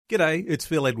G'day, it's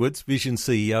Phil Edwards, Vision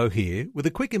CEO here, with a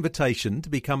quick invitation to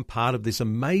become part of this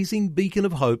amazing beacon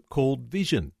of hope called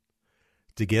Vision.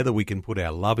 Together we can put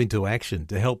our love into action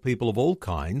to help people of all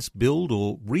kinds build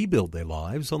or rebuild their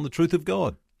lives on the truth of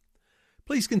God.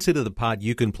 Please consider the part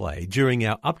you can play during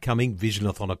our upcoming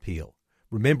Visionathon appeal,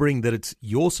 remembering that it's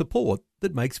your support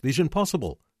that makes Vision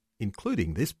possible,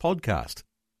 including this podcast.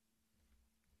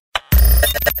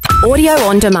 Audio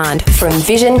on demand from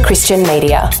Vision Christian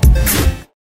Media.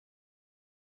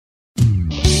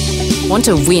 Want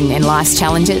to win in life's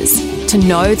challenges? To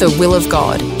know the will of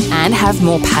God and have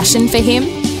more passion for Him?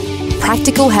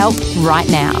 Practical help right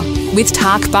now with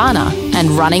Tak Bhana and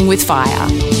Running with Fire.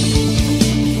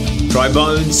 Dry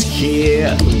bones,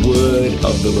 hear the word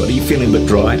of the Lord. Are you feeling a bit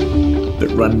dry, a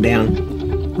bit run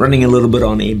down, running a little bit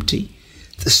on empty?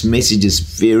 This message is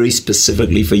very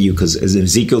specifically for you because as in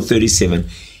Ezekiel 37,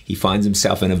 he finds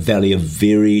himself in a valley of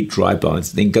very dry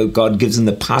bones. Then God gives him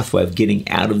the pathway of getting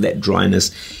out of that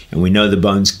dryness, and we know the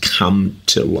bones come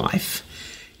to life.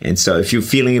 And so if you're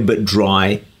feeling a bit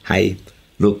dry, hey,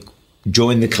 look,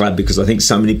 join the club, because I think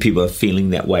so many people are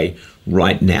feeling that way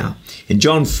right now. In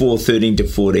John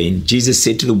 4:13-14, Jesus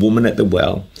said to the woman at the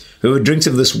well, "Whoever drinks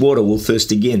of this water will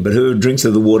thirst again, but whoever drinks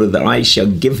of the water that I shall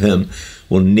give him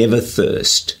will never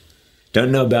thirst."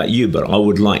 Don't know about you, but I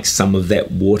would like some of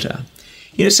that water.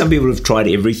 You know, some people have tried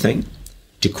everything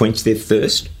to quench their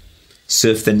thirst.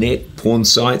 Surf the net, porn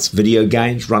sites, video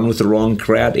games, run with the wrong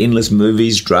crowd, endless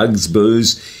movies, drugs,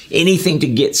 booze, anything to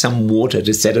get some water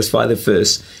to satisfy the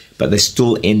thirst, but they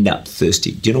still end up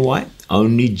thirsty. Do you know why?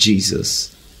 Only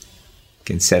Jesus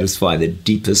can satisfy the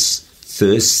deepest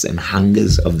thirsts and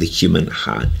hungers of the human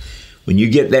heart. When you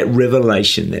get that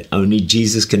revelation that only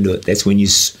Jesus can do it, that's when you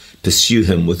pursue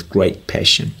Him with great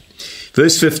passion.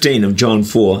 Verse 15 of John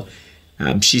 4,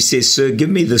 she says, "Sir, give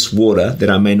me this water that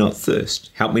I may not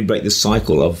thirst. Help me break the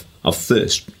cycle of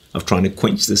thirst, of trying to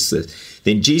quench this thirst."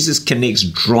 Then Jesus connects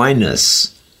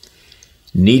dryness,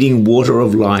 needing water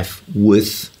of life,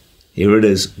 with, here it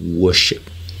is, worship.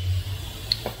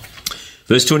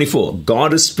 Verse 24,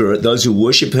 God is spirit. Those who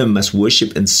worship Him must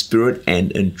worship in spirit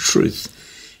and in truth.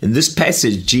 In this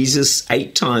passage, Jesus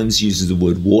 8 times uses the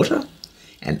word water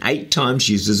and 8 times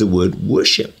uses the word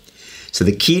worship. So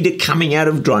the key to coming out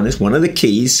of dryness, one of the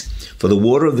keys for the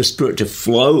water of the Spirit to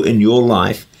flow in your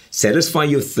life, satisfy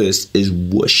your thirst, is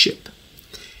worship.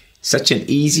 Such an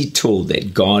easy tool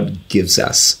that God gives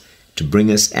us to bring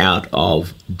us out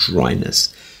of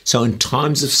dryness. So in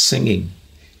times of singing,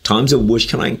 times of worship,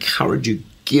 can I encourage you,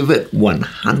 give it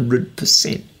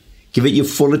 100%. Give it your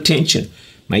full attention.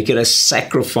 Make it a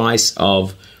sacrifice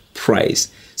of praise.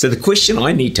 So the question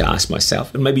I need to ask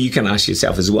myself, and maybe you can ask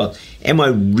yourself as well, am I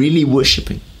really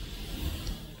worshiping?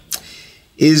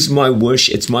 It's my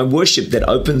worship that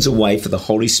opens a way for the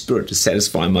Holy Spirit to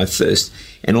satisfy my thirst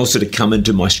and also to come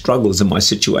into my struggles and my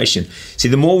situation. See,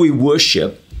 the more we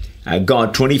worship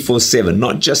God 24/7,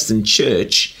 not just in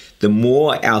church, the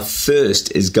more our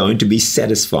thirst is going to be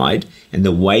satisfied and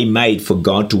the way made for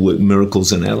God to work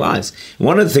miracles in our lives. And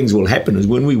one of the things will happen is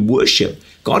when we worship,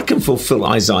 God can fulfill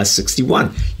Isaiah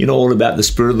 61. You know all about the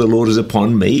Spirit of the Lord is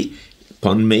upon me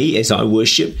as I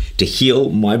worship, to heal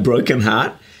my broken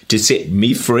heart, to set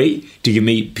me free, to give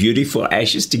me beauty for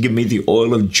ashes, to give me the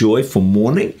oil of joy for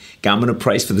mourning, garment of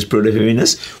praise for the spirit of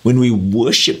heaviness. When we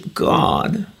worship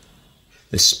God,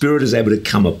 the Spirit is able to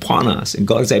come upon us and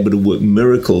God is able to work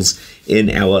miracles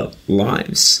in our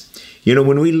lives. You know,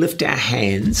 when we lift our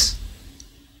hands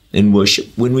in worship,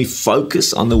 when we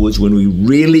focus on the words, when we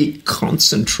really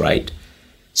concentrate,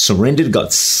 surrender to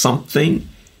God, something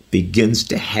begins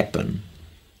to happen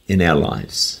in our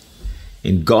lives.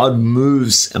 And God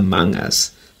moves among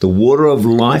us. The water of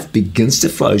life begins to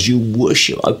flow as you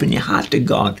worship. Open your heart to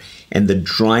God, and the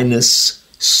dryness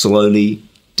slowly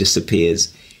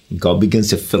disappears. And God begins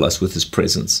to fill us with His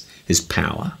presence, His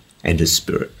power, and His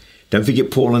Spirit. Don't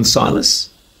forget Paul and Silas.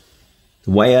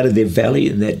 The way out of their valley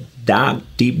in that dark,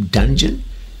 deep dungeon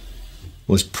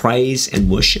was praise and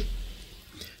worship.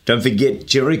 Don't forget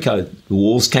Jericho. The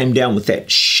walls came down with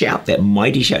that shout, that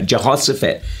mighty shout.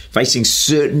 Jehoshaphat facing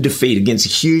certain defeat against a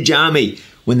huge army.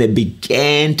 When they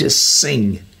began to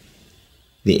sing,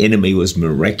 the enemy was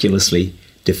miraculously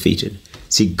defeated.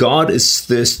 See, God is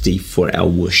thirsty for our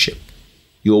worship.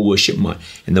 Your worship, mine.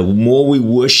 And the more we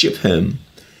worship Him,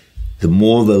 the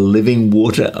more the living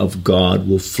water of God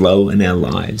will flow in our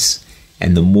lives,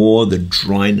 and the more the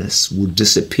dryness will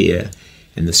disappear,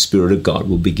 and the Spirit of God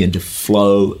will begin to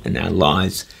flow in our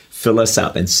lives, fill us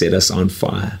up and set us on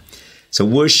fire. So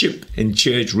worship in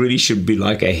church really should be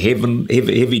like a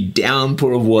heavy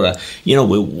downpour of water.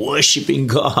 We're worshiping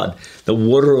God. The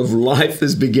water of life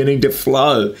is beginning to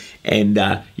flow. And,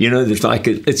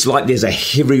 it's like there's a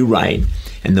heavy rain.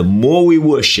 And the more we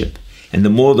worship and the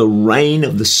more the rain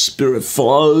of the Spirit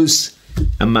flows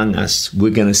among us,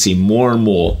 we're going to see more and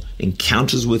more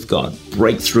encounters with God,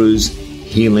 breakthroughs,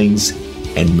 healings,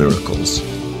 and miracles.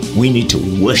 We need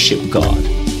to worship God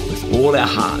with all our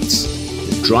hearts.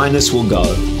 The dryness will go,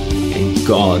 and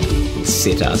God will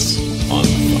set us on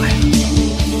fire.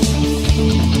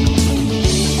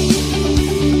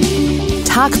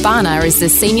 Tak Bhana is the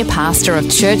Senior Pastor of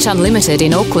Church Unlimited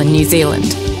in Auckland, New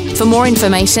Zealand. For more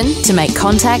information, to make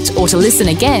contact or to listen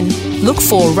again, look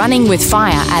for Running with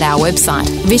Fire at our website,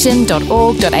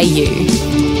 vision.org.au.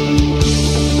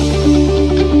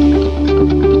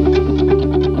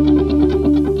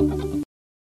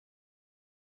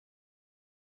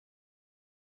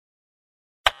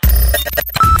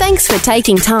 Thanks for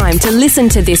taking time to listen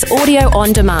to this audio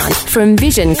on demand from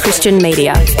Vision Christian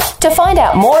Media. To find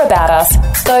out more about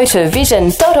us, go to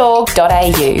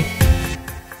vision.org.au.